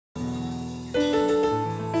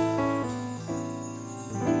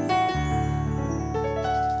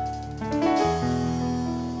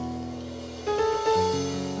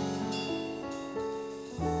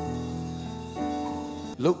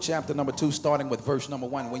Luke chapter number 2, starting with verse number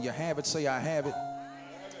 1. When you have it, say, I have it.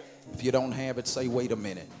 If you don't have it, say, wait a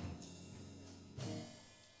minute.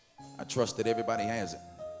 I trust that everybody has it.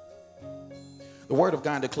 The word of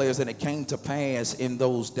God declares that it came to pass in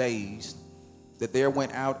those days that there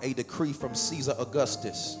went out a decree from Caesar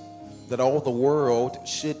Augustus that all the world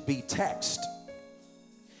should be taxed.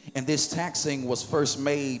 And this taxing was first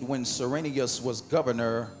made when Cyrenius was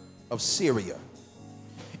governor of Syria.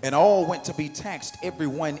 And all went to be taxed,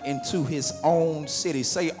 everyone into his own city.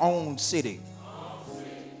 Say, own city.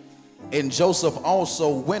 And Joseph also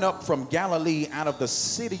went up from Galilee out of the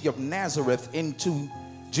city of Nazareth into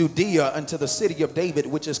Judea unto the city of David,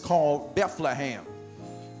 which is called Bethlehem,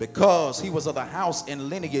 because he was of the house and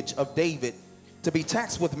lineage of David, to be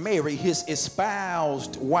taxed with Mary, his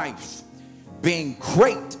espoused wife, being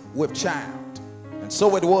great with child. And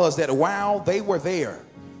so it was that while they were there,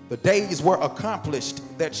 the days were accomplished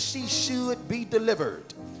that she should be delivered.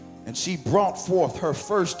 And she brought forth her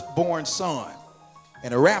firstborn son,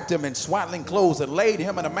 and wrapped him in swaddling clothes, and laid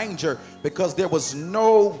him in a manger, because there was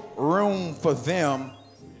no room for them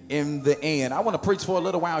in the inn. I want to preach for a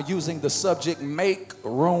little while using the subject, make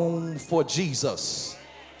room for Jesus.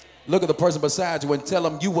 Look at the person beside you and tell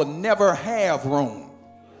them you will never have room.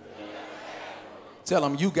 Tell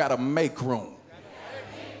them you got to make room.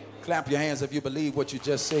 Clap your hands if you believe what you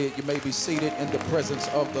just said. You may be seated in the presence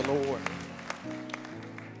of the Lord.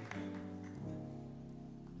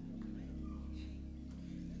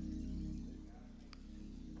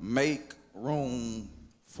 Make room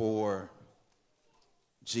for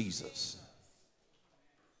Jesus.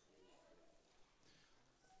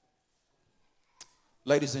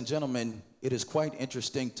 Ladies and gentlemen, it is quite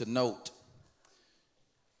interesting to note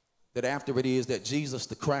that after it is that Jesus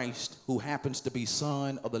the Christ, who happens to be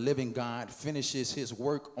Son of the living God, finishes his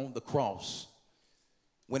work on the cross,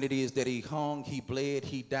 when it is that he hung, he bled,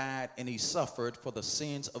 he died, and he suffered for the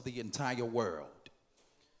sins of the entire world,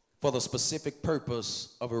 for the specific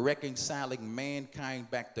purpose of reconciling mankind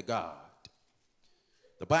back to God.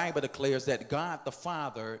 The Bible declares that God the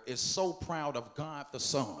Father is so proud of God the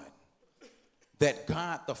Son that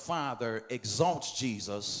God the Father exalts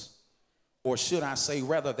Jesus, or should I say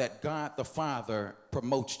rather that God the Father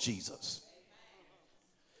promotes Jesus.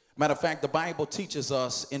 Matter of fact, the Bible teaches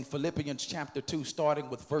us in Philippians chapter 2, starting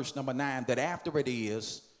with verse number 9, that after it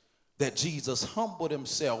is that Jesus humbled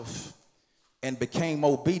himself and became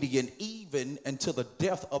obedient even unto the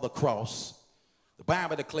death of the cross, the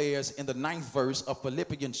Bible declares in the 9th verse of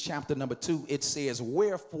Philippians chapter number 2, it says,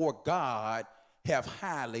 wherefore God have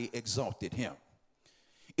highly exalted him.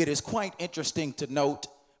 It is quite interesting to note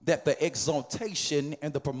that the exaltation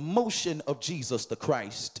and the promotion of Jesus the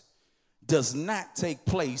Christ does not take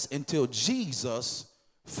place until Jesus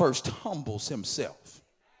first humbles himself.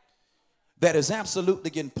 That is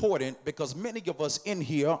absolutely important, because many of us in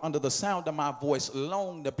here under the sound of my voice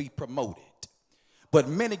long to be promoted. But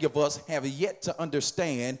many of us have yet to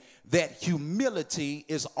understand that humility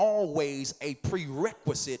is always a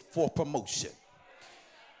prerequisite for promotion.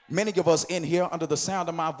 Many of us in here under the sound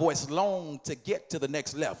of my voice long to get to the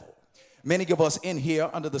next level. Many of us in here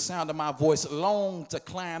under the sound of my voice long to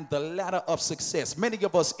climb the ladder of success. Many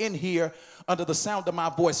of us in here under the sound of my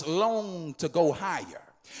voice long to go higher.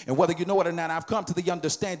 And whether you know it or not, I've come to the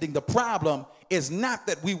understanding the problem is not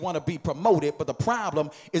that we want to be promoted, but the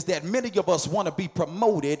problem is that many of us want to be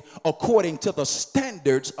promoted according to the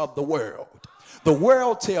standards of the world. The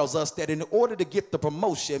world tells us that in order to get the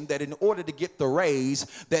promotion, that in order to get the raise,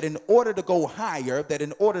 that in order to go higher, that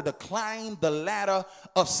in order to climb the ladder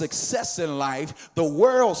of success in life, the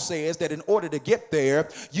world says that in order to get there,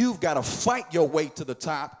 you've got to fight your way to the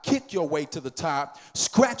top, kick your way to the top,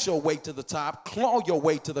 scratch your way to the top, claw your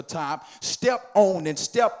way to the top, step on and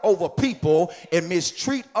step over people and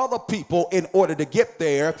mistreat other people in order to get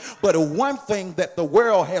there. But one thing that the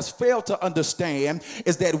world has failed to understand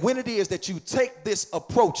is that when it is that you take this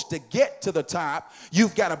approach to get to the top,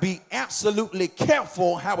 you've got to be absolutely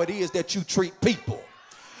careful how it is that you treat people.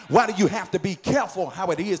 Why do you have to be careful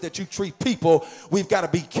how it is that you treat people? We've got to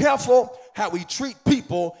be careful how we treat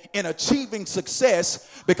people in achieving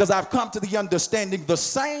success, because I've come to the understanding the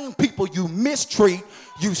same people you mistreat,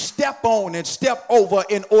 you step on and step over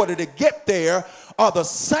in order to get there, are the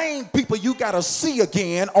same people you got to see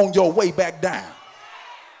again on your way back down.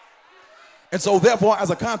 And so therefore, as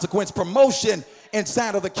a consequence, promotion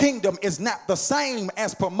inside of the kingdom is not the same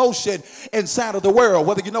as promotion inside of the world.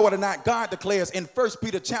 Whether you know it or not, God declares in 1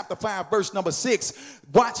 Peter chapter 5, verse number 6,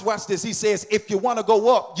 watch this. He says, if you want to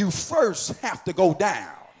go up, you first have to go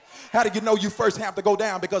down. How do you know you first have to go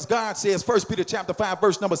down? Because God says, 1 Peter chapter 5,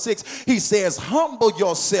 verse number 6, he says, humble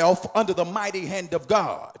yourself under the mighty hand of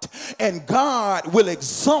God, and God will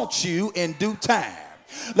exalt you in due time.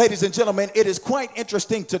 Ladies and gentlemen, it is quite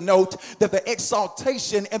interesting to note that the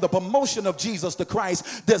exaltation and the promotion of Jesus the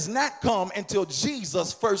Christ does not come until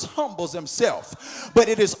Jesus first humbles himself. But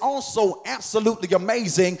it is also absolutely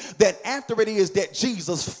amazing that after it is that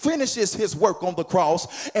Jesus finishes his work on the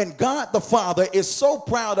cross, and God the Father is so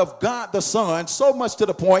proud of God the Son, so much to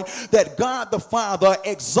the point that God the Father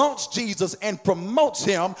exalts Jesus and promotes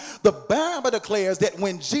him. The Bible declares that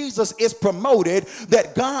when Jesus is promoted,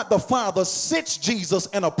 that God the Father sits Jesus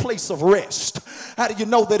in a place of rest. How do you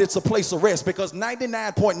know that it's a place of rest? Because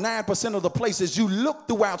 99.9% of the places you look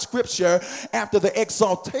throughout Scripture after the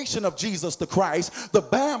exaltation of Jesus the Christ, the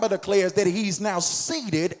Bible declares that he's now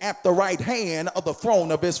seated at the right hand of the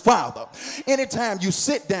throne of his Father. Anytime you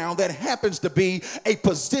sit down, that happens to be a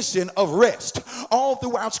position of rest. All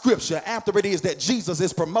throughout Scripture, after it is that Jesus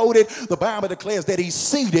is promoted, the Bible declares that he's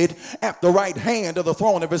seated at the right hand of the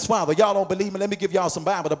throne of his Father. Y'all don't believe me? Let me give y'all some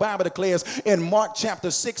Bible. The Bible declares in Mark chapter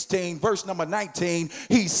 16, verse number 19,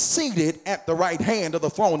 he's seated at the right hand of the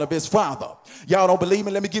throne of his Father. Y'all don't believe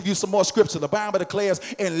me? Let me give you some more scripture. The Bible declares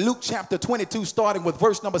in Luke chapter 22, starting with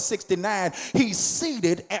verse number 69, he's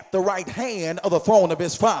seated at the right hand of the throne of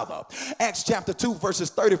his Father. Acts chapter 2, verses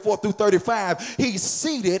 34 through 35, he's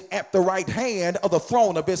seated at the right hand of the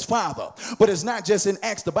throne of his Father. But it's not just in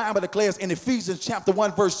Acts. The Bible declares in Ephesians chapter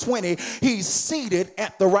 1, verse 20, he's seated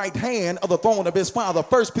at the right hand of the throne of his Father.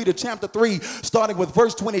 1 Peter chapter 3, starting with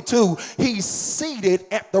verse 22, he's seated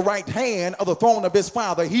at the right hand of the throne of his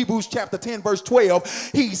Father. Hebrews chapter 10, verse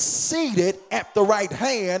 12, he's seated at the right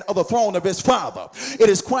hand of the throne of his Father. It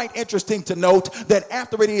is quite interesting to note that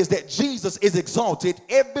after it is that Jesus is exalted,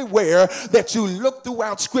 everywhere that you look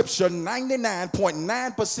throughout Scripture,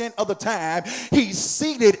 99.9% of the time, he's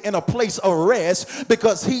seated in a place of rest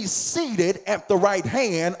because he's seated at the right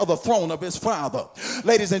hand of the throne of his Father.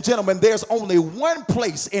 Ladies and gentlemen, there's only one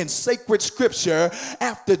place in sacred Scripture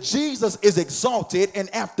after Jesus is exalted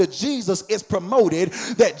and after Jesus is promoted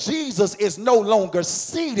that Jesus is no longer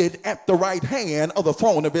seated at the right hand of the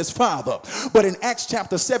throne of his Father. But in Acts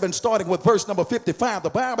chapter 7, starting with verse number 55, the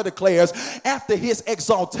Bible declares after his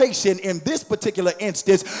exaltation in this particular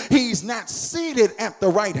instance, he's not seated at the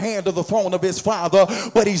right hand of the throne of his Father,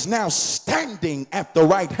 but he's now standing at the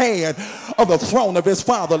right hand of the throne of his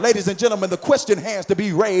Father. Ladies and gentlemen, the question has to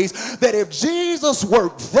be raised that if Jesus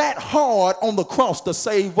worked that hard on the cross to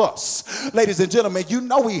save us, ladies and gentlemen, you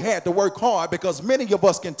know he had to work hard, because many of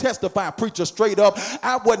us can testify, preacher, straight up,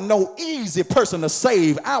 I wasn't no easy person to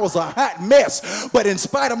save. I was a hot mess, but in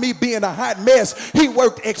spite of me being a hot mess, he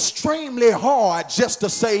worked extremely hard just to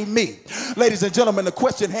save me. Ladies and gentlemen, the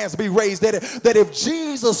question has to be raised that if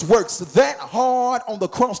Jesus works that hard on the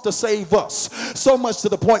cross to save us, so much to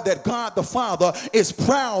the point that God the Father is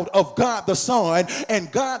proud of God the Son,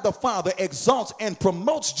 and God the Father exalts and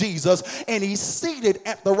promotes Jesus, and he's seated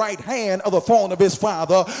at the right hand of the throne of his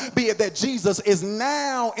Father, be it that Jesus is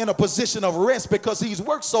now in a position of rest because he's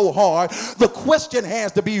worked so hard, the question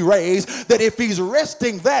has to be raised that if he's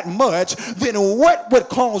resting that much, then what would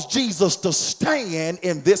cause Jesus to stand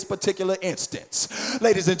in this particular instance?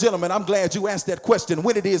 Ladies and gentlemen, I'm glad you asked that question.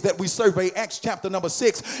 When it is that we survey Acts chapter number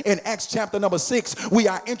 6, in Acts chapter number 6, we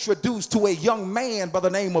are introduced to a young man by the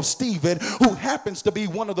name of Stephen, who happens to be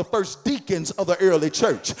one of the first deacons of the early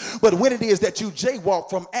church. But when it is that you jaywalk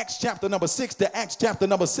from Acts chapter number 6 to Acts chapter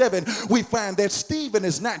number 7, we find that Stephen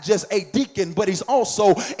is not just a deacon, but he's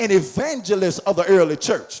also an evangelist of the early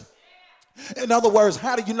church. In other words,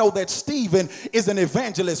 how do you know that Stephen is an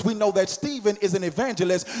evangelist? We know that Stephen is an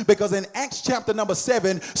evangelist because in Acts chapter number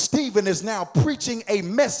 7, Stephen is now preaching a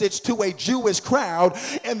message to a Jewish crowd,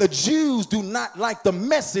 and the Jews do not like the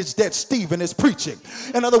message that Stephen is preaching.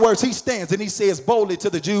 In other words, he stands and he says boldly to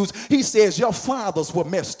the Jews, he says, your fathers were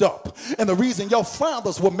messed up. And the reason your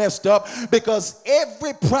fathers were messed up, because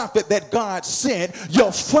every prophet that God sent,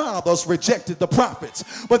 your fathers rejected the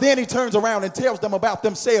prophets. But then he turns around and tells them about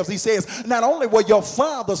themselves. He says, not only were your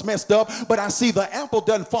fathers messed up, but I see the apple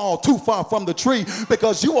doesn't fall too far from the tree,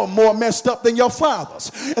 because you are more messed up than your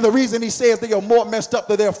fathers. And the reason he says they are more messed up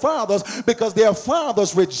than their fathers, because their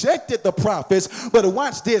fathers rejected the prophets. But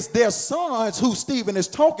watch this, their sons, who Stephen is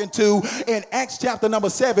talking to in Acts chapter number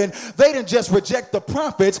 7, they didn't just reject the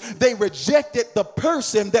prophets, they rejected the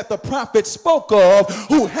person that the prophet spoke of,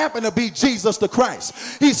 who happened to be Jesus the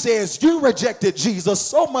Christ. He says, you rejected Jesus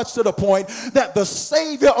so much to the point that the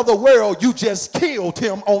Savior of the world well, you just killed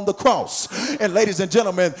him on the cross. And ladies and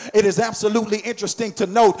gentlemen, it is absolutely interesting to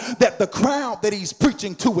note that the crowd that he's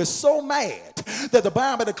preaching to is so mad that the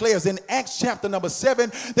Bible declares in Acts chapter number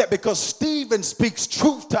 7 that because Stephen speaks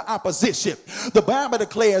truth to opposition, the Bible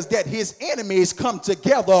declares that his enemies come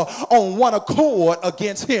together on one accord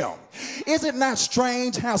against him. Is it not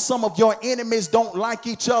strange how some of your enemies don't like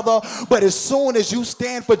each other, but as soon as you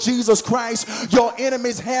stand for Jesus Christ, your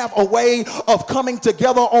enemies have a way of coming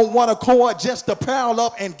together on one accord just to pile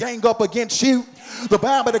up and gang up against you? The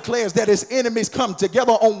Bible declares that his enemies come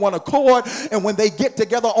together on one accord, and when they get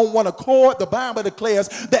together on one accord, the Bible declares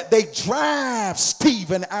that they drive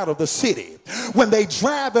Stephen out of the city. When they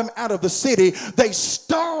drive him out of the city, they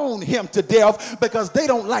stone him to death because they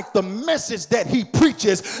don't like the message that he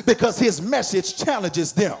preaches, because his message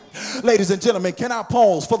challenges them. Ladies and gentlemen, can I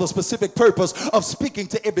pause for the specific purpose of speaking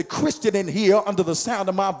to every Christian in here under the sound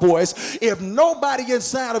of my voice? If nobody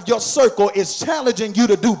inside of your circle is challenging you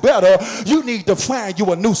to do better, you need to find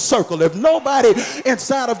you a new circle. If nobody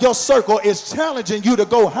inside of your circle is challenging you to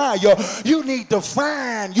go higher, you need to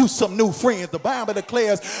find you some new friends. The Bible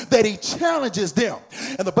declares that he challenges them,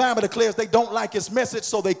 and the Bible declares they don't like his message,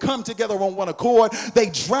 so they come together on one accord. They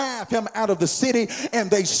drive him out of the city and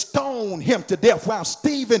they stone him to death. While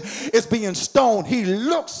Stephen is being stoned, he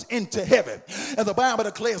looks into heaven, and the Bible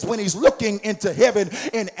declares when he's looking into heaven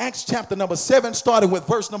in Acts chapter number 7, starting with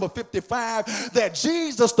verse number 55, that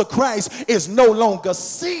Jesus the Christ is no longer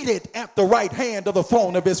seated at the right hand of the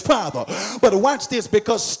throne of his Father. But watch this,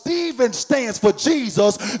 because Stephen stands for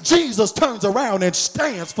Jesus, Jesus turns around and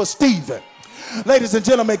stands for Stephen. Ladies and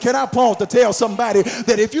gentlemen, can I pause to tell somebody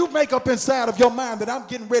that if you make up inside of your mind that I'm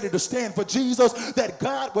getting ready to stand for Jesus, that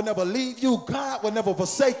God will never leave you, God will never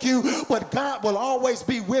forsake you, but God will always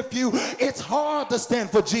be with you. It's hard to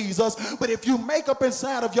stand for Jesus, but if you make up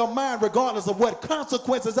inside of your mind, regardless of what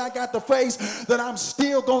consequences I got to face, that I'm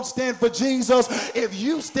still going to stand for Jesus. If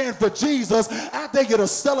you stand for Jesus, I dare you to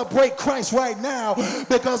celebrate Christ right now,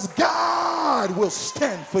 because God will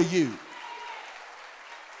stand for you.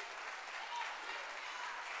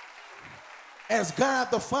 As God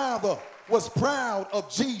the Father was proud of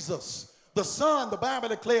Jesus, the Son, the Bible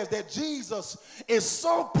declares that Jesus is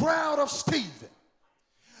so proud of Stephen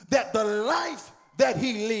that the life that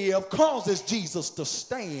he lived causes Jesus to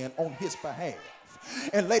stand on his behalf.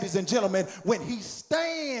 And ladies and gentlemen, when he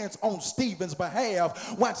stands on Stephen's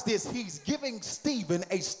behalf, watch this, he's giving Stephen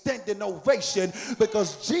a standing ovation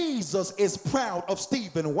because Jesus is proud of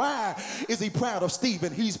Stephen. Why is he proud of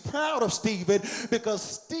Stephen? He's proud of Stephen because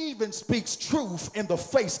Stephen speaks truth in the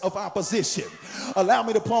face of opposition. Allow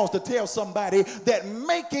me to pause to tell somebody that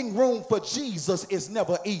making room for Jesus is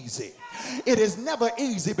never easy. It is never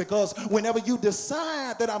easy, because whenever you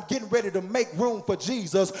decide that I'm getting ready to make room for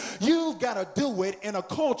Jesus, you've got to do it in a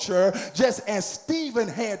culture just as Stephen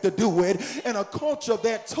had to do it, in a culture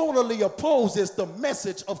that totally opposes the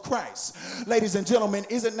message of Christ. Ladies and gentlemen,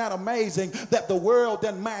 is it not amazing that the world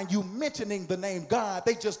doesn't mind you mentioning the name God?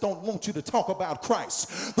 They just don't want you to talk about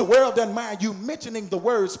Christ. The world doesn't mind you mentioning the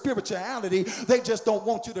word spirituality. They just don't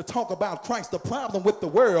want you to talk about Christ. The problem with the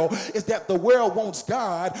world is that the world wants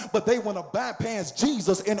God, but they want to bypass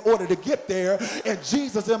Jesus in order to get there. And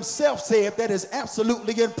Jesus himself said that is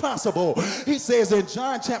absolutely impossible. He says in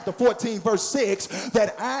John chapter 14 verse 6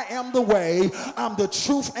 that I am the way, I'm the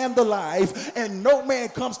truth and the life, and no man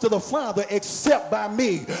comes to the Father except by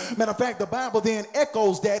me. Matter of fact, the Bible then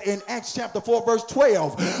echoes that in Acts chapter 4 verse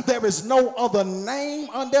 12. There is no other name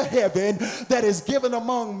under heaven that is given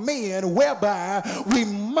among men whereby we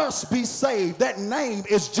must be saved. That name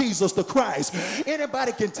is Jesus the Christ.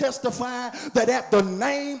 Anybody can testify that at the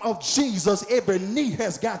name of Jesus, every knee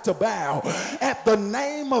has got to bow. At the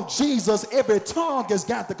name of Jesus, every tongue has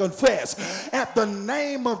got to confess. At the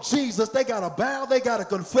name of Jesus, they got to bow, they got to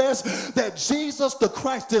confess that Jesus the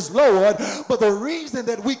Christ is Lord. But the reason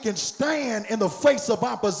that we can stand in the face of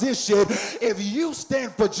opposition, if you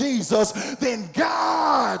stand for Jesus, then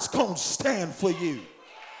God's going to stand for you.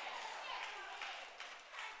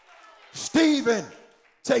 Stephen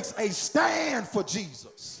takes a stand for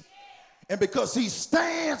Jesus. And because he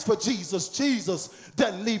stands for Jesus, Jesus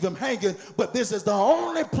doesn't leave him hanging. But this is the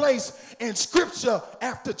only place in Scripture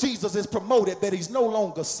after Jesus is promoted that he's no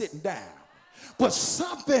longer sitting down. But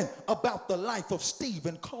something about the life of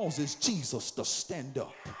Stephen causes Jesus to stand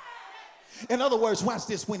up. In other words, watch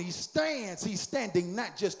this. When he stands, he's standing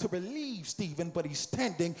not just to relieve Stephen, but he's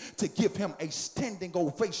standing to give him a standing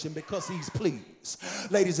ovation because he's pleased.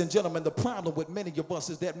 Ladies and gentlemen, the problem with many of us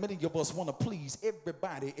is that many of us want to please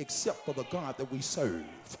everybody except for the God that we serve.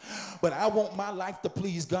 But I want my life to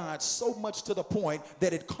please God so much to the point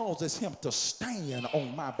that it causes him to stand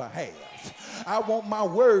on my behalf. I want my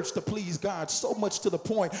words to please God so much to the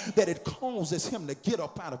point that it causes him to get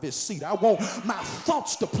up out of his seat. I want my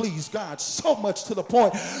thoughts to please God so much to the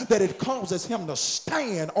point that it causes him to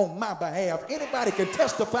stand on my behalf. Anybody can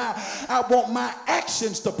testify. I want my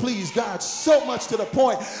actions to please God so much to the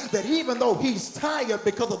point that even though he's tired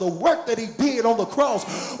because of the work that he did on the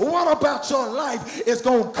cross, what about your life is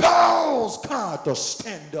going to cause God to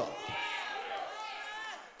stand up?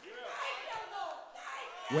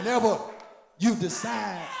 Whenever you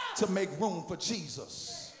decide to make room for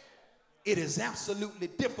Jesus, it is absolutely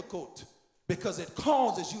difficult because it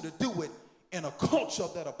causes you to do it in a culture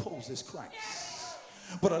that opposes Christ.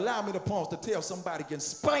 But allow me to pause to tell somebody, in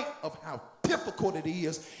spite of how difficult it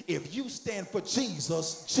is, if you stand for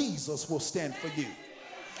Jesus, Jesus will stand for you.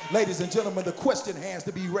 Ladies and gentlemen, the question has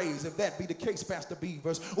to be raised. If that be the case, Pastor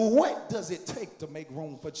Beavers, what does it take to make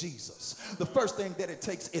room for Jesus? The first thing that it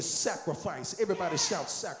takes is sacrifice. Everybody shout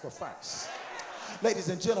sacrifice. Ladies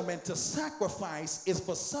and gentlemen, to sacrifice is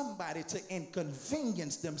for somebody to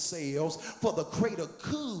inconvenience themselves for the greater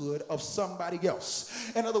good of somebody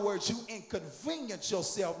else. In other words, you inconvenience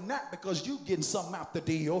yourself not because you're getting something out the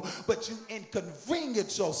deal, but you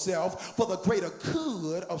inconvenience yourself for the greater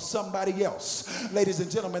good of somebody else. Ladies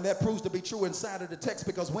and gentlemen, that proves to be true inside of the text,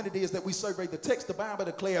 because when it is that we survey the text, the Bible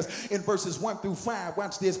declares in verses 1 through 5,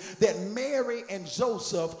 watch this, that Mary and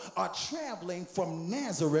Joseph are traveling from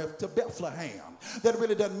Nazareth to Bethlehem. That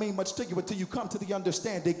really doesn't mean much to you until you come to the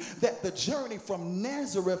understanding that the journey from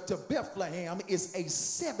Nazareth to Bethlehem is a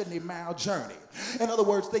 70-mile journey. In other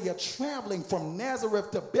words, they are traveling from Nazareth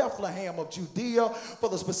to Bethlehem of Judea for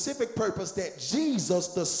the specific purpose that Jesus,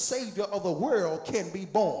 the Savior of the world, can be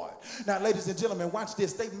born. Now, ladies and gentlemen, watch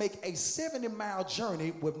this. They make a 70-mile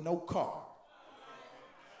journey with no car.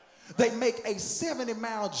 They make a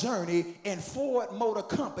 70-mile journey, and Ford Motor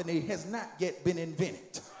Company has not yet been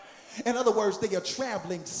invented. In other words, they are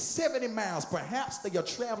traveling 70 miles. Perhaps they are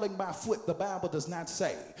traveling by foot. The Bible does not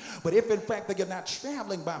say. But if in fact they are not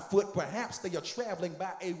traveling by foot, perhaps they are traveling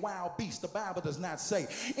by a wild beast. The Bible does not say.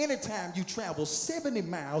 Anytime you travel 70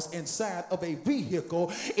 miles inside of a vehicle,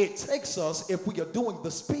 it takes us, if we are doing the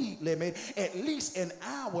speed limit, at least an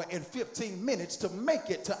hour and 15 minutes to make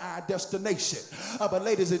it to our destination. But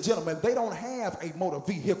ladies and gentlemen, they don't have a motor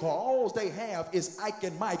vehicle. All they have is Ike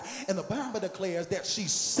and Mike. And the Bible declares that she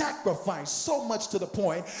sacrificed so much to the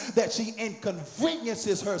point that she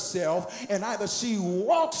inconveniences herself, and either she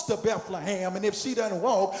walks to Bethlehem, and if she doesn't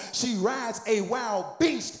walk, she rides a wild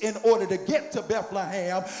beast in order to get to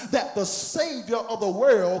Bethlehem, that the Savior of the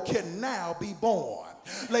world can now be born.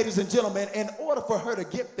 Ladies and gentlemen, in order for her to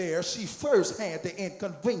get there, she first had to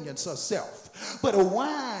inconvenience herself. But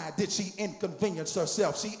why did she inconvenience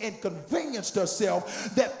herself? She inconvenienced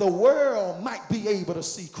herself that the world might be able to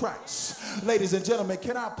see Christ. Ladies and gentlemen,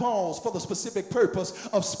 can I pause for the specific purpose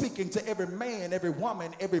of speaking to every man, every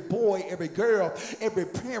woman, every boy, every girl, every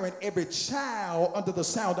parent, every child under the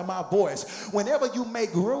sound of my voice. Whenever you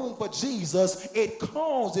make room for Jesus, it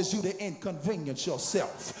causes you to inconvenience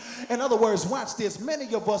yourself. In other words, watch this.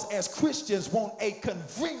 Many of us as Christians want a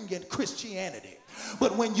convenient Christianity.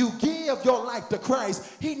 But when you give your life to Christ,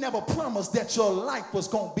 he never promised that your life was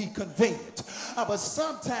going to be convenient. But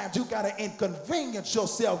sometimes you got to inconvenience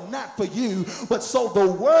yourself, not for you, but so the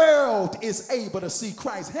world is able to see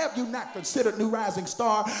Christ. Have you not considered, New Rising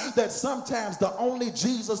Star, that sometimes the only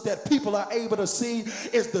Jesus that people are able to see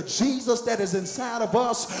is the Jesus that is inside of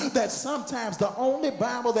us? That sometimes the only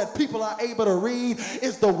Bible that people are able to read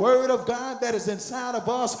is the Word of God that is inside of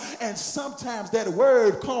us. And sometimes that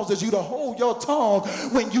Word causes you to hold your tongue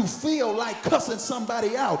when you feel like cussing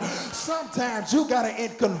somebody out. Sometimes you got to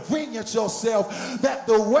inconvenience yourself that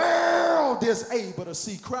the world is able to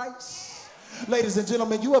see Christ. Ladies and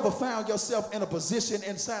gentlemen, you ever found yourself in a position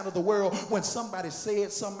inside of the world when somebody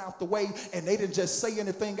said something out the way, and they didn't just say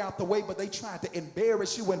anything out the way, but they tried to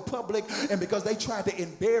embarrass you in public, and because they tried to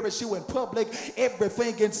embarrass you in public,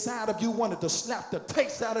 everything inside of you wanted to slap the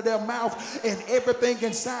taste out of their mouth, and everything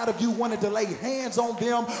inside of you wanted to lay hands on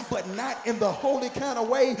them, but not in the holy kind of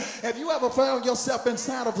way? Have you ever found yourself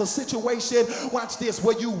inside of a situation, watch this,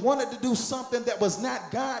 where you wanted to do something that was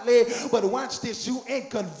not godly, but watch this, you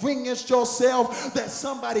inconvenienced yourself yourself that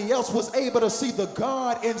somebody else was able to see the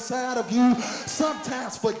God inside of you.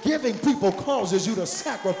 Sometimes forgiving people causes you to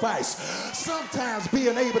sacrifice. Sometimes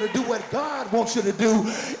being able to do what God wants you to do,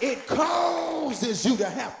 it causes you to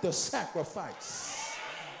have to sacrifice.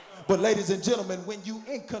 But ladies and gentlemen, when you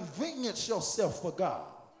inconvenience yourself for God,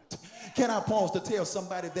 can I pause to tell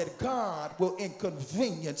somebody that God will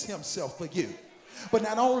inconvenience himself for you? But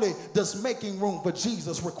not only does making room for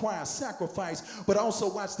Jesus require sacrifice, but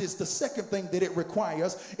also watch this, the second thing that it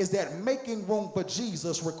requires is that making room for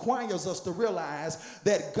Jesus requires us to realize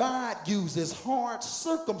that God uses hard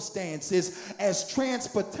circumstances as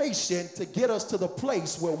transportation to get us to the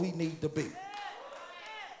place where we need to be.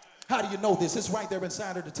 How do you know this? It's right there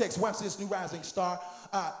inside of the text. Watch this, New Rising Star.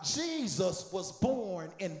 Jesus was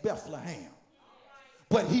born in Bethlehem,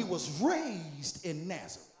 but he was raised in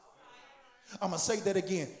Nazareth. I'm going to say that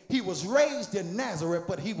again. He was raised in Nazareth,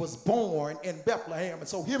 but he was born in Bethlehem. And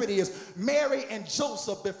so here it is. Mary and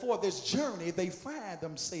Joseph, before this journey, they find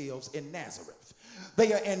themselves in Nazareth.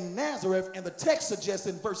 They are in Nazareth, and the text suggests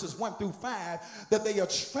in verses 1 through 5 that they are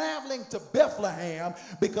traveling to Bethlehem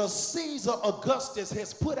because Caesar Augustus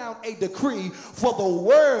has put out a decree for the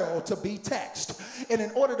world to be taxed. And in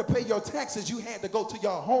order to pay your taxes, you had to go to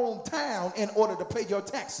your hometown in order to pay your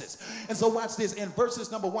taxes. And so watch this. In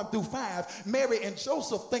verses number 1 through 5, Mary and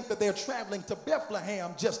Joseph think that they're traveling to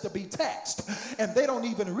Bethlehem just to be taxed. And they don't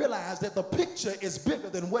even realize that the picture is bigger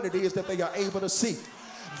than what it is that they are able to see.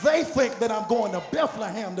 They think that I'm going to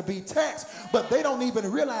Bethlehem to be taxed, but they don't even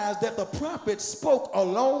realize that the prophet spoke a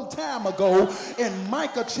long time ago in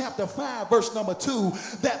Micah chapter 5, verse number 2,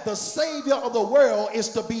 that the Savior of the world is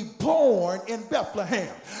to be born in Bethlehem.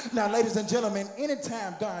 Now, ladies and gentlemen,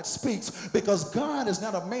 anytime God speaks, because God is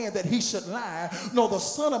not a man that he should lie, nor the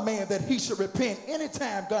son of man that he should repent,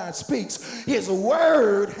 anytime God speaks, his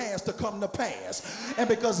word has to come to pass. And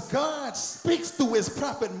because God speaks through his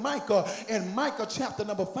prophet Micah in Micah chapter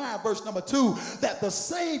number 5, verse number 2, that the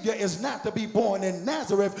Savior is not to be born in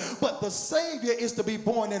Nazareth, but the Savior is to be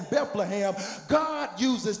born in Bethlehem. God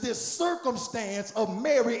uses this circumstance of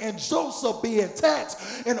Mary and Joseph being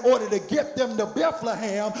taxed in order to get them to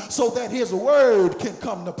Bethlehem so that his word can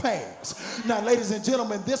come to pass. Now, ladies and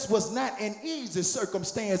gentlemen, this was not an easy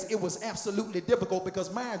circumstance. It was absolutely difficult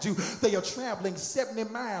because, mind you, they are traveling 70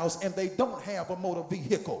 miles and they don't have a motor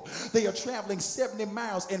vehicle. They are traveling 70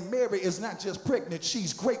 miles, and Mary is not just pregnant,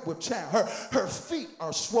 she's great with child. Her feet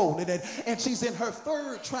are swollen, and she's in her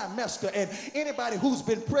third trimester. And anybody who's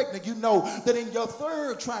been pregnant, you know that in your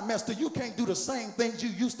third trimester, you can't do the same things you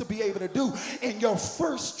used to be able to do in your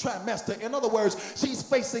first trimester. In other words, she's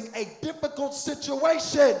facing a difficult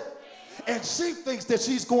situation. And she thinks that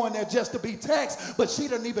she's going there just to be taxed, but she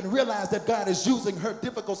doesn't even realize that God is using her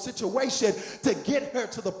difficult situation to get her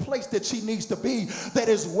to the place that she needs to be, that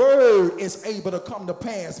his word is able to come to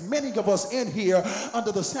pass. Many of us in here,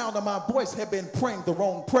 under the sound of my voice, have been praying the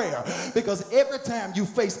wrong prayer, because every time you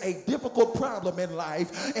face a difficult problem in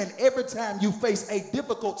life, and every time you face a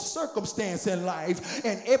difficult circumstance in life,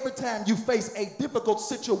 and every time you face a difficult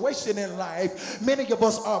situation in life, many of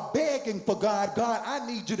us are begging for God, God, I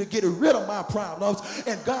need you to get rid of my problems.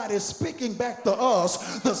 And God is speaking back to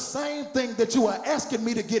us, the same thing that you are asking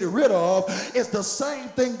me to get rid of is the same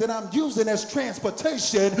thing that I'm using as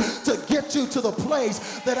transportation to get you to the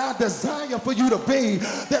place that I desire for you to be,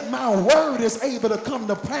 that my word is able to come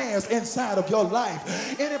to pass inside of your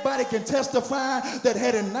life. Anybody can testify that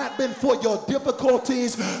had it not been for your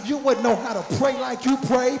difficulties, you wouldn't know how to pray like you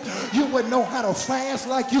pray. You wouldn't know how to fast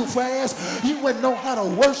like you fast. You wouldn't know how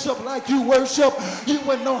to worship like you worship. You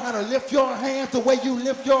wouldn't know how to lift your hands the way you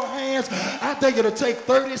lift your hands. I dare you to take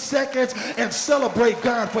 30 seconds and celebrate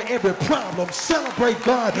God for every problem. Celebrate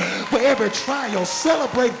God for every trial.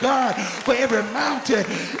 Celebrate God for every mountain.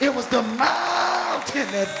 It was the mountain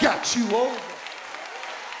that got you over.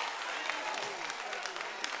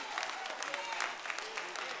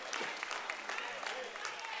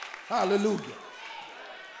 Hallelujah.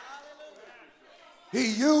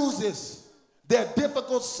 He uses their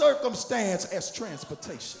difficult circumstance as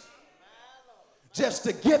transportation, just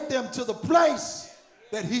to get them to the place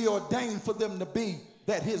that he ordained for them to be,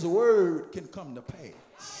 that his word can come to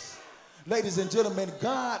pass. Ladies and gentlemen,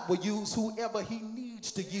 God will use whoever he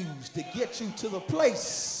needs to use to get you to the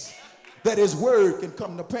place that his word can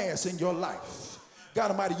come to pass in your life.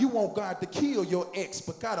 God Almighty, you want God to kill your ex,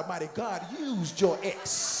 but God Almighty, God used your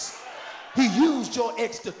ex. He used your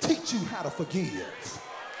ex to teach you how to forgive.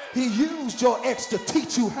 He used your ex to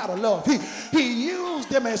teach you how to love. He used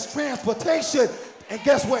them as transportation. And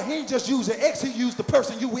guess what? He ain't just used the ex, he used the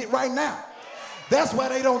person you with right now. That's why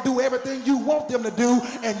they don't do everything you want them to do,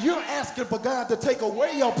 and you're asking for God to take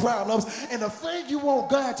away your problems, and the thing you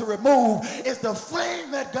want God to remove is the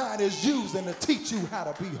thing that God is using to teach you how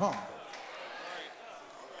to be humble.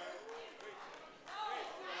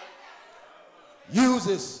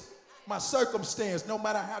 Uses my circumstance, no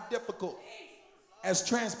matter how difficult, as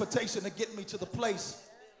transportation to get me to the place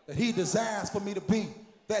that he desires for me to be,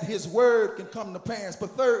 that his word can come to pass.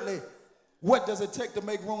 But thirdly, what does it take to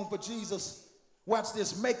make room for Jesus? Watch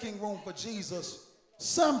this. Making room for Jesus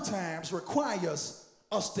sometimes requires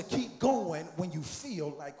us to keep going when you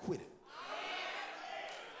feel like quitting.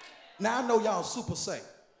 Now, I know y'all super saved,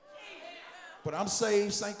 but I'm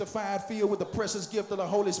saved, sanctified, filled with the precious gift of the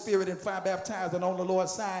Holy Spirit, and fire baptized and on the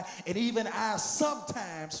Lord's side, and even I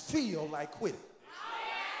sometimes feel like quitting.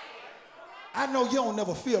 I know you don't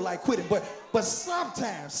never feel like quitting, but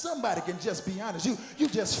sometimes somebody can just be honest. You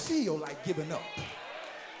just feel like giving up.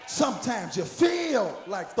 Sometimes you feel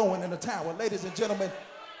like throwing in the towel. Ladies and gentlemen,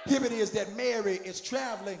 here it is that Mary is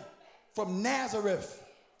traveling from Nazareth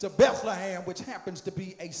to Bethlehem, which happens to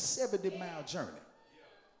be a 70-mile journey.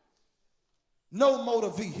 No motor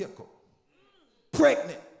vehicle.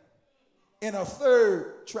 Pregnant in her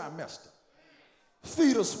third trimester.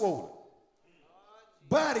 Feet are swollen.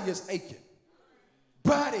 Body is aching.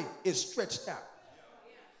 Body is stretched out.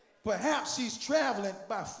 Perhaps she's traveling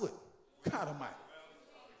by foot. God Almighty.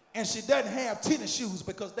 And she doesn't have tennis shoes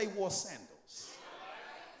because they wore sandals.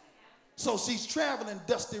 So she's traveling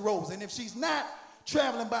dusty roads. And if she's not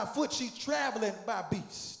traveling by foot, she's traveling by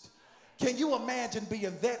beast. Can you imagine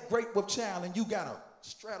being that great with child and you got to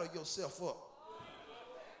straddle yourself up?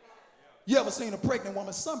 You ever seen a pregnant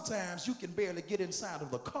woman? Sometimes you can barely get inside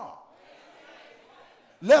of the car.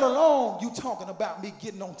 Let alone you talking about me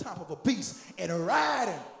getting on top of a beast and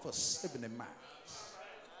riding for 70 miles.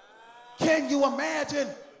 Can you imagine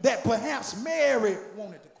that perhaps Mary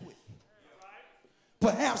wanted to quit?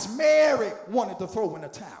 Perhaps Mary wanted to throw in a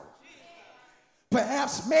towel.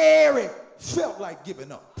 Perhaps Mary felt like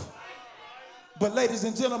giving up. But ladies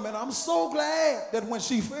and gentlemen, I'm so glad that when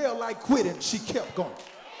she felt like quitting, she kept going.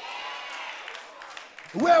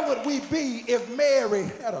 Where would we be if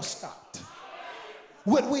Mary had stopped?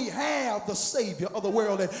 Would we have the Savior of the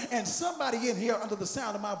world? And somebody in here under the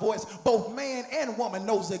sound of my voice, both man and woman,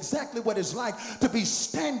 knows exactly what it's like to be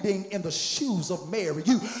standing in the shoes of Mary.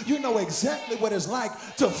 You know exactly what it's like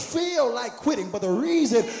to feel like quitting. But the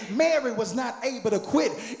reason Mary was not able to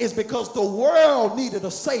quit is because the world needed a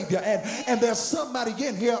Savior. And there's somebody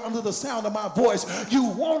in here under the sound of my voice. You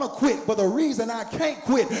want to quit, but the reason I can't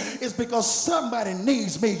quit is because somebody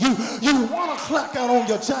needs me. You want to clock out on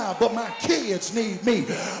your job, but my kids need me.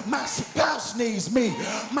 My spouse needs me.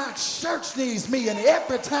 My church needs me. And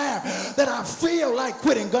every time that I feel like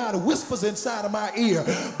quitting, God whispers inside of my ear,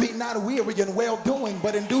 be not weary in well-doing,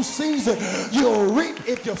 but in due season you'll reap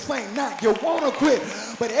if you faint not. You want to quit,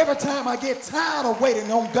 but every time I get tired of waiting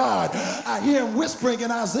on God, I hear him whispering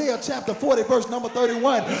in Isaiah chapter 40 verse number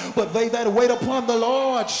 31, but they that wait upon the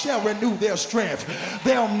Lord shall renew their strength.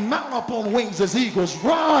 They'll mount up on wings as eagles,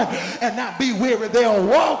 run and not be weary. They'll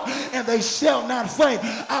walk and they shall not faint.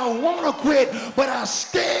 I want to quit, but I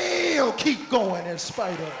still keep going in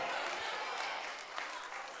spite of.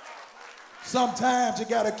 Sometimes you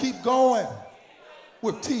got to keep going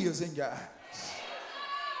with tears in your eyes.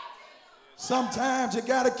 Sometimes you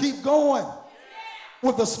got to keep going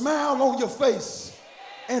with a smile on your face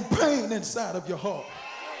and pain inside of your heart.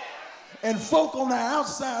 And folk on the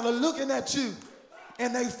outside are looking at you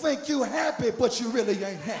and they think you're happy, but you really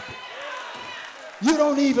ain't happy. You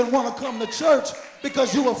don't even want to come to church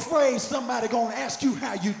because you're afraid somebody gonna ask you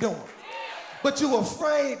how you doing. But you're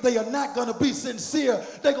afraid they are not gonna be sincere.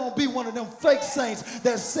 They're gonna be one of them fake saints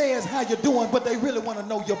that says how you doing, but they really want to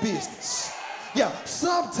know your business. Yeah,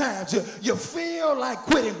 sometimes you feel like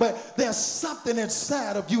quitting, but there's something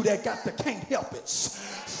inside of you that can't help it.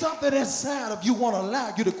 Something inside of you won't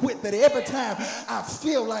allow you to quit. That every time I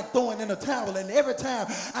feel like throwing in a towel, and every time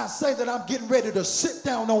I say that I'm getting ready to sit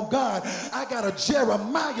down on God, I got a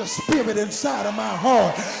Jeremiah spirit inside of my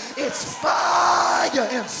heart. It's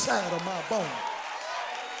fire inside of my bones.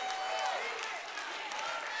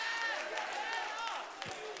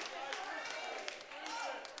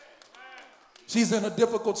 She's in a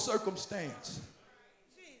difficult circumstance,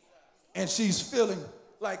 and she's feeling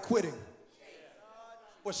like quitting.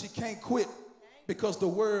 But she can't quit because the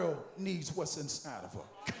world needs what's inside of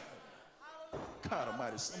her. God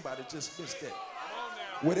Almighty, somebody just missed that.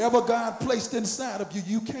 Whatever God placed inside of you,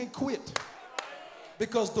 you can't quit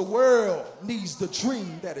because the world needs the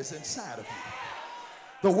dream that is inside of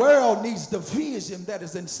you. The world needs the vision that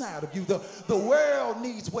is inside of you. The world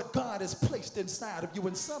needs what God has placed inside of you.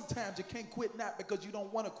 And sometimes you can't quit not because you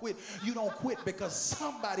don't want to quit. You don't quit because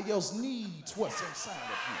somebody else needs what's inside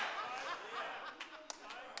of you.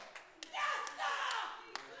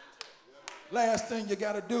 Last thing you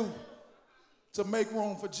got to do to make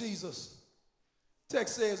room for Jesus.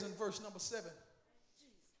 Text says in verse number 7,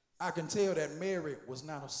 I can tell that Mary was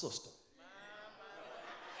not a sister.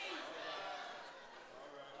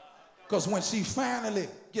 Because when she finally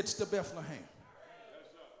gets to Bethlehem,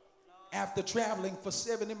 after traveling for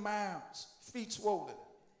 70 miles, feet swollen,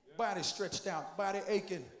 body stretched out, body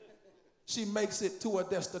aching, she makes it to her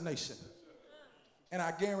destination. And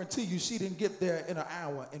I guarantee you she didn't get there in an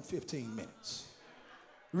hour and 15 minutes.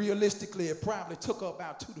 Realistically, it probably took her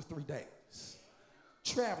about 2 to 3 days.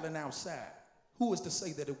 Traveling outside, who is to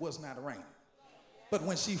say that it was not raining? But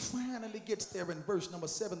when she finally gets there in verse number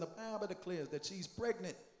 7, the Bible declares that she's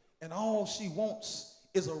pregnant and all she wants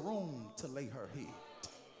is a room to lay her head.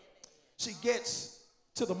 She gets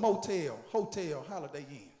to the motel, hotel, Holiday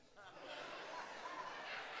Inn.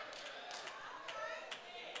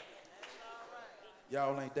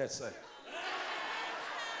 Y'all ain't that safe.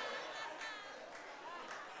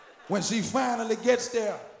 When she finally gets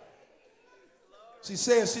there, she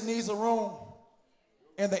says she needs a room,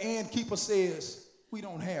 and the innkeeper says, we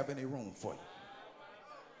don't have any room for you.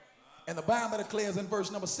 And the Bible declares in verse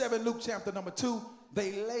number 7, Luke chapter number 2,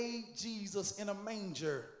 they laid Jesus in a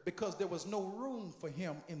manger because there was no room for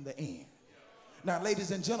him in the inn. Now,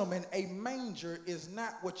 ladies and gentlemen, a manger is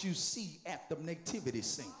not what you see at the nativity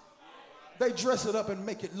scene. They dress it up and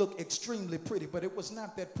make it look extremely pretty, but it was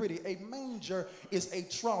not that pretty. A manger is a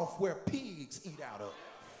trough where pigs eat out of.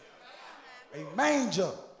 A manger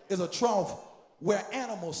is a trough where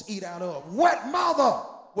animals eat out of. What mother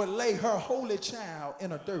would lay her holy child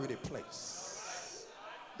in a dirty place?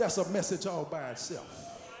 That's a message all by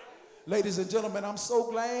itself. Ladies and gentlemen, I'm so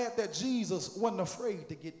glad that Jesus wasn't afraid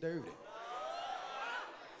to get dirty.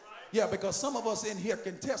 Yeah, because some of us in here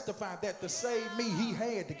can testify that to save me, he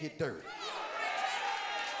had to get dirty.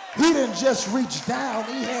 He didn't just reach down,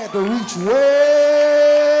 he had to reach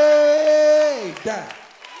way down.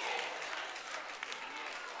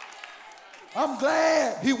 I'm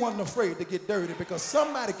glad he wasn't afraid to get dirty, because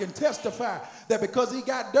somebody can testify that because he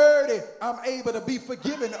got dirty, I'm able to be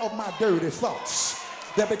forgiven of my dirty thoughts.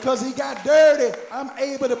 That because he got dirty, I'm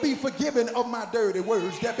able to be forgiven of my dirty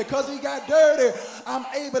words. That because he got dirty, I'm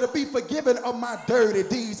able to be forgiven of my dirty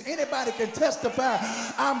deeds. Anybody can testify,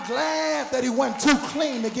 I'm glad that he wasn't too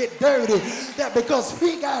clean to get dirty. That because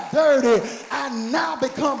he got dirty, I now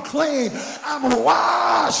become clean. I'm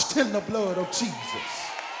washed in the blood of Jesus.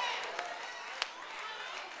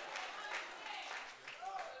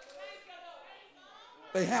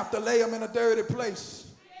 They have to lay him in a dirty place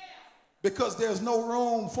because there's no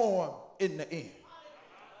room for him in the inn.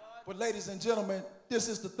 But ladies and gentlemen, this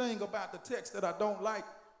is the thing about the text that I don't like.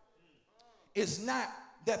 It's not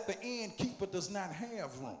that the innkeeper does not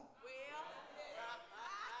have room.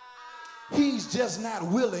 He's just not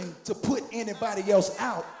willing to put anybody else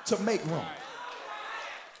out to make room.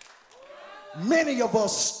 Many of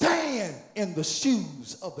us stand in the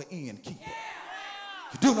shoes of the innkeeper.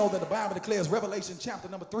 You do know that the Bible declares, Revelation chapter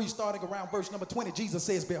number 3, starting around verse number 20, Jesus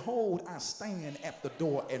says, behold, I stand at the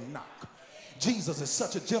door and knock. Jesus is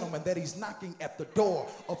such a gentleman that he's knocking at the door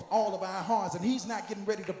of all of our hearts, and he's not getting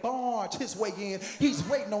ready to barge his way in. He's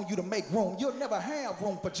waiting on you to make room. You'll never have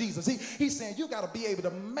room for Jesus. He's saying you got to be able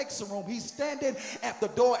to make some room. He's standing at the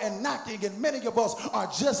door and knocking, and many of us are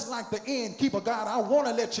just like the innkeeper. God, I want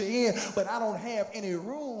to let you in, but I don't have any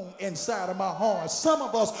room inside of my heart. Some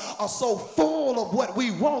of us are so full of what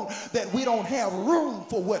we want that we don't have room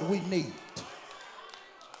for what we need.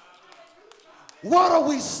 What are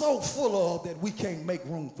we so full of that we can't make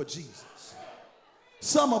room for Jesus?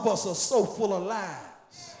 Some of us are so full of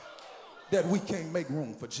lies that we can't make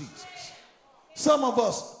room for Jesus. Some of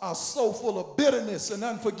us are so full of bitterness and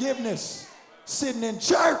unforgiveness sitting in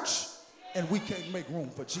church and we can't make room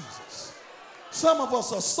for Jesus. Some of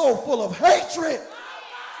us are so full of hatred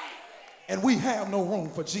and we have no room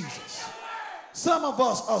for Jesus. Some of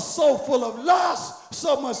us are so full of lust,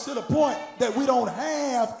 so much to the point that we don't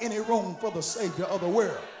have any room for the Savior of the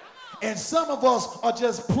world. And some of us are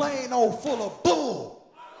just plain old full of bull.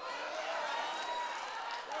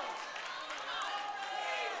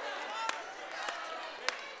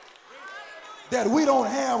 That we don't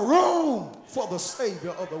have room for the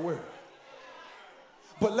Savior of the world.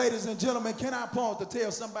 But ladies and gentlemen, can I pause to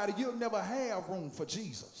tell somebody, you'll never have room for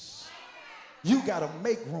Jesus. You got to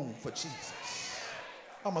make room for Jesus.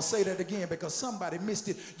 I'm going to say that again because somebody missed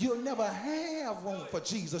it. You'll never have room for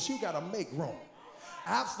Jesus. You got to make room.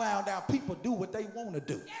 I found out people do what they want to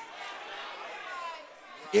do.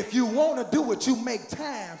 If you want to do it, you make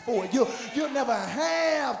time for it. You'll never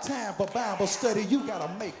have time for Bible study. You got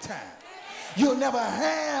to make time. You'll never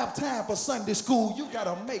have time for Sunday school. You got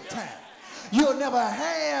to make time. You'll never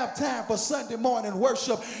have time for Sunday morning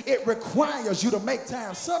worship. It requires you to make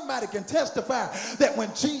time. Somebody can testify that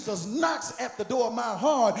when Jesus knocks at the door of my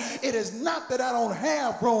heart, it is not that I don't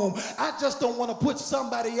have room. I just don't want to put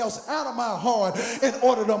somebody else out of my heart in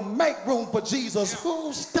order to make room for Jesus.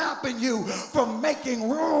 Who's stopping you from making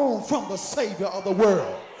room from the Savior of the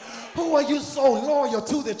world? Who are you so loyal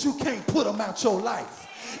to that you can't put them out your life?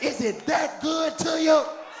 Is it that good to you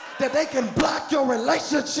that they can block your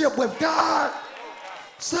relationship with God?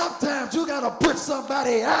 Sometimes you got to put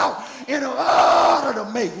somebody out in order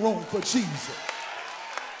to make room for Jesus.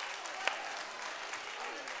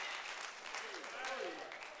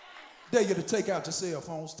 Dare you to take out your cell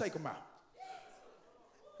phones. Take them out.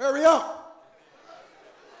 Hurry up.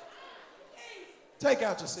 Take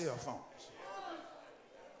out your cell phones.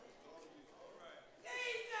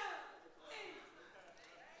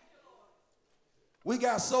 We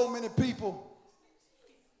got so many people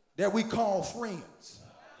that we call friends.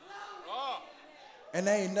 And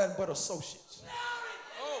they ain't nothing but associates.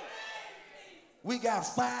 We got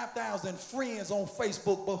 5,000 friends on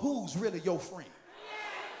Facebook, but who's really your friend?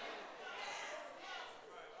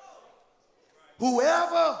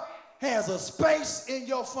 Whoever has a space in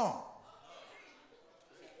your phone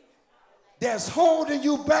that's holding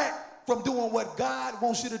you back from doing what God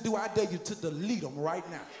wants you to do, I dare you to delete them right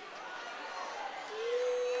now.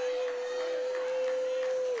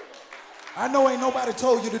 I know ain't nobody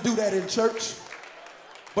told you to do that in church,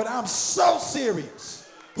 but I'm so serious.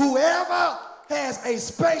 Whoever has a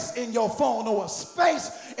space in your phone or a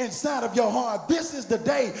space inside of your heart, this is the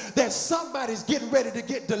day that somebody's getting ready to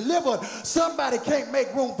get delivered. Somebody can't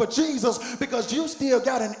make room for Jesus because you still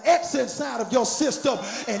got an ex inside of your system.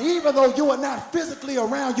 And even though you are not physically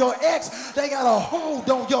around your ex, they got a hold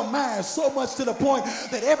on your mind so much to the point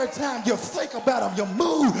that every time you think about them, your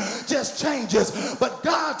mood just changes. But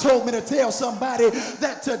God told me to tell somebody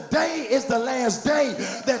that today is the last day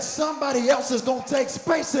that somebody else is going to take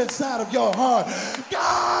space inside of your heart.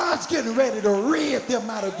 God's getting ready to rid them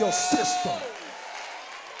out of your system.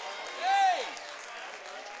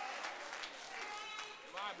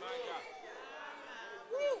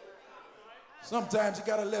 Sometimes you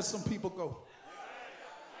got to let some people go.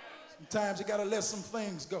 Sometimes you got to let some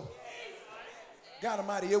things go. God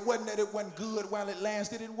Almighty, it wasn't that it wasn't good while it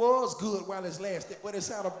lasted. It was good while it lasted, but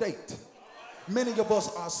it's out of date. Many of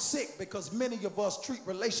us are sick because many of us treat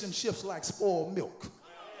relationships like spoiled milk.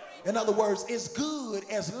 In other words, it's good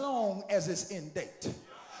as long as it's in date.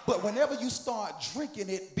 But whenever you start drinking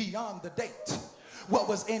it beyond the date, what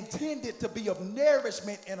was intended to be of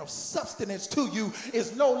nourishment and of sustenance to you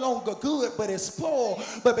is no longer good, but it's spoiled.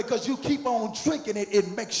 But because you keep on drinking it,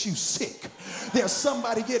 it makes you sick. There's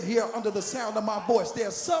somebody in here under the sound of my voice.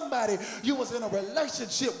 There's somebody you was in a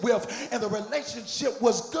relationship with, and the relationship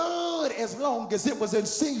was good as long as it was in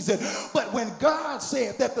season. But when God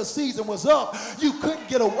said that the season was up, you couldn't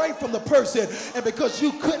get away from the person. And because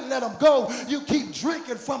you couldn't let them go, you keep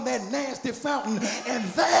drinking from that nasty fountain. And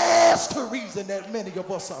that's the reason that many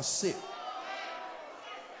of us are sick.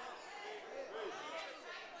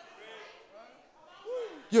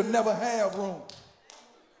 You'll never have room.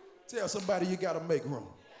 Tell somebody you got to make room.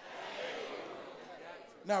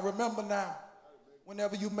 Now remember now,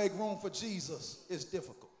 whenever you make room for Jesus, it's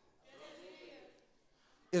difficult.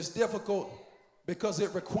 It's difficult because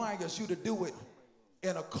it requires you to do it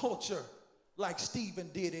in a culture like Stephen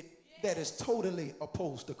did it that is totally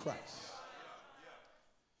opposed to Christ.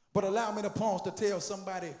 But allow me to pause to tell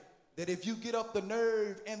somebody that if you get up the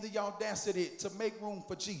nerve and the audacity to make room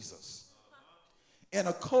for Jesus in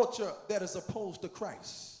a culture that is opposed to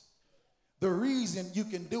Christ, the reason you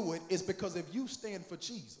can do it is because if you stand for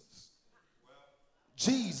Jesus,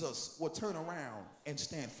 Jesus will turn around and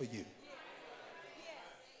stand for you.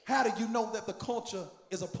 How do you know that the culture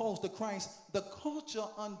is opposed to Christ? The culture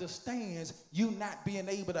understands you not being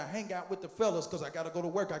able to hang out with the fellas because I got to go to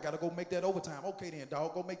work. I got to go make that overtime. Okay then,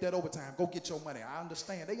 dog, go make that overtime. Go get your money. I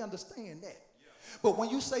understand. They understand that. But when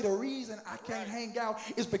you say the reason I can't hang out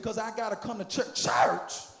is because I got to come to church. All right.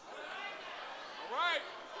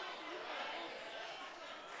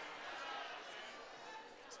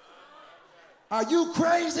 Are you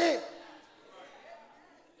crazy?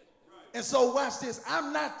 And so watch this.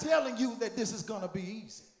 I'm not telling you that this is going to be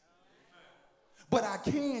easy. But I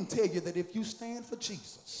can tell you that if you stand for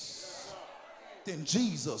Jesus, then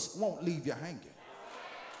Jesus won't leave you hanging.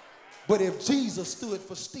 But if Jesus stood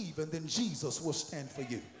for Stephen, then Jesus will stand for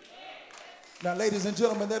you. Now, ladies and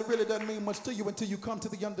gentlemen, that really doesn't mean much to you until you come to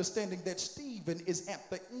the understanding that Stephen is at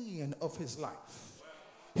the end of his life.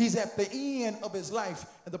 He's at the end of his life.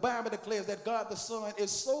 And the Bible declares that God the Son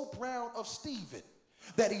is so proud of Stephen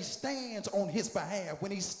that he stands on his behalf.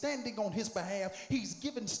 When he's standing on his behalf, he's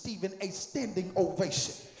given Stephen a standing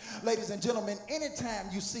ovation. Ladies and gentlemen, anytime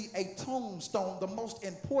you see a tombstone, the most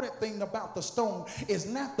important thing about the stone is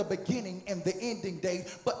not the beginning and the ending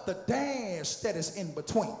date, but the dash that is in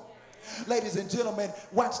between. Ladies and gentlemen,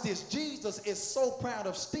 watch this. Jesus is so proud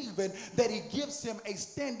of Stephen that he gives him a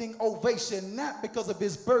standing ovation, not because of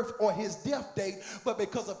his birth or his death date, but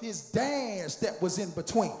because of his dash that was in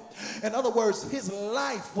between. In other words, his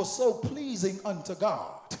life was so pleasing unto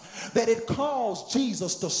God that it caused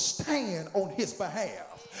Jesus to stand on his behalf.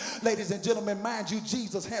 Ladies and gentlemen, mind you,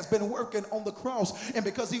 Jesus has been working on the cross, and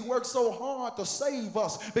because he worked so hard to save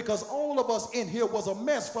us, because all of us in here was a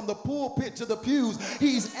mess from the pulpit to the pews,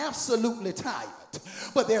 he's absolutely tired.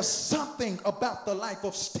 But there's something about the life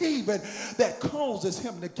of Stephen that causes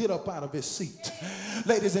him to get up out of his seat.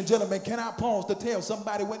 Ladies and gentlemen, can I pause to tell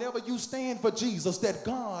somebody, whenever you stand for Jesus, that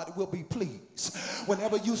God will be pleased.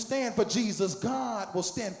 Whenever you stand for Jesus, God will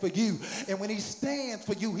stand for you. And when he stands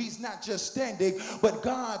for you, he's not just standing, but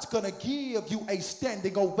God's going to give you a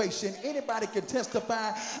standing ovation. Anybody can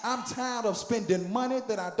testify, I'm tired of spending money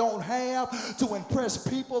that I don't have to impress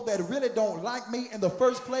people that really don't like me in the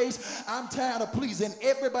first place. I'm tired of pleasing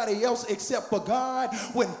everybody else except for God.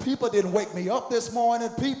 When people didn't wake me up this morning,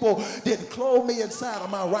 people didn't clothe me inside of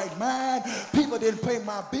my right mind, people didn't pay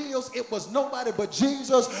my bills, it was nobody but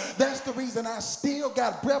Jesus. That's the reason I still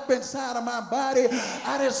got breath inside of my body.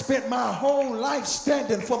 I done spent my whole life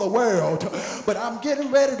standing for the world, but I'm getting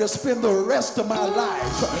ready to spend the rest of my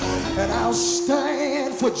life, and I'll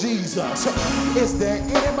stand for Jesus. Is there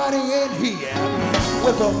anybody in here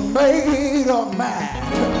with a made up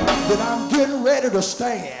mind that I'm getting ready to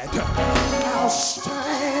stand? I'll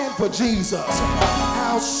stand for Jesus.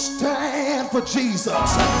 I'll stand for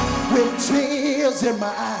Jesus with tears in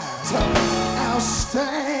my eyes. I'll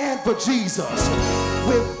stand for Jesus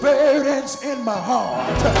with burdens in my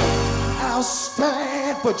heart. I'll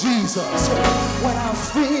stand for Jesus when I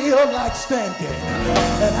feel like standing,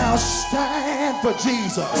 and I'll stand for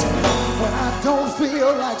Jesus when I don't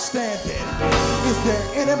feel like standing. Is there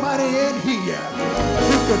anybody in here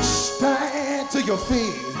who can stand to your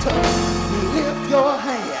feet, lift your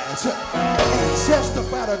hands, and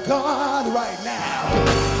testify to God right now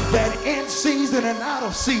that in season and out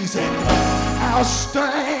of season, I'll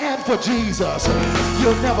stand for Jesus.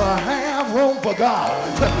 You'll never have room for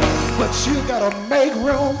God, but you gotta make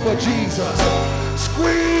room for Jesus.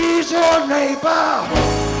 Squeeze your neighbor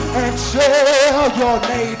and tell your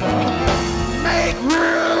neighbor, make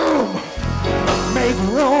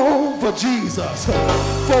room for Jesus.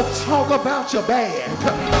 Folks talk about your bad,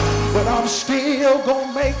 but I'm still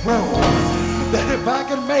gonna make room. That if I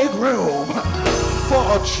can make room for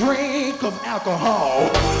a drink of alcohol,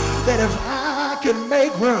 that if I can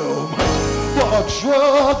make room for a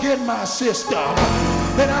drug in my system,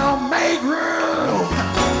 then I'll make room.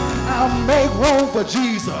 I'll make room for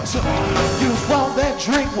Jesus. You thought that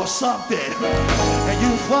drink was something, and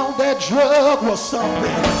you thought that drug was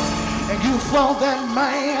something, and you thought that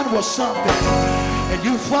man was something, and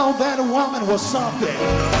you thought that woman was something.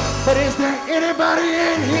 But is there anybody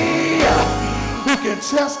in here who can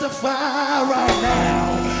testify right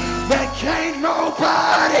now that can't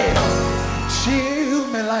nobody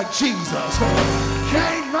shield me like Jesus?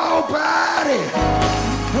 Can't nobody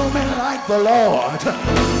do me like the Lord.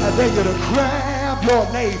 I dare you to grab your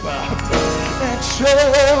neighbor and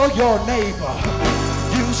tell your neighbor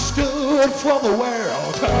you stood for the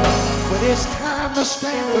world, but it's time to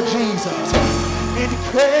stand for Jesus.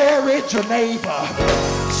 Encourage your neighbor,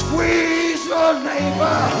 squeeze your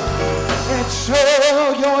neighbor, and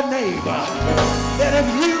tell your neighbor that if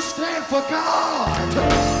you stand for God,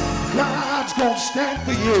 God's gonna stand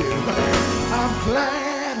for you. I'm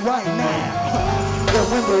glad right now that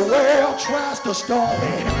when the world tries to storm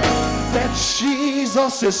me, that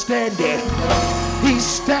Jesus is standing. He's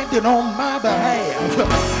standing on my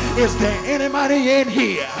behalf. Is there anybody in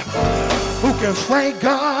here who can thank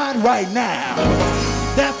God right now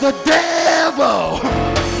that the devil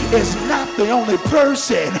is not the only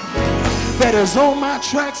person that is on my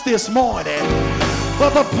tracks this morning, but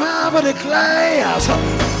the Bible declares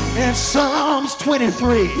in Psalms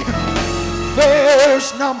 23,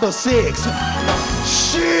 verse number 6,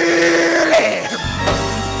 surely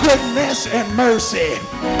goodness and mercy,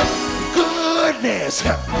 goodness Goodness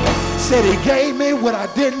said he gave me what I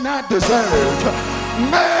did not deserve.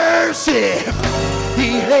 Mercy, he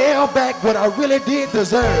held back what I really did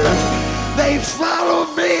deserve. They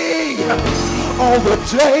followed me all the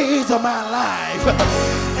days of my life,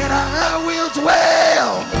 and I will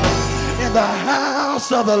dwell in the house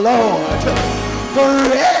of the Lord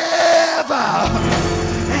forever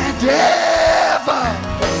and ever.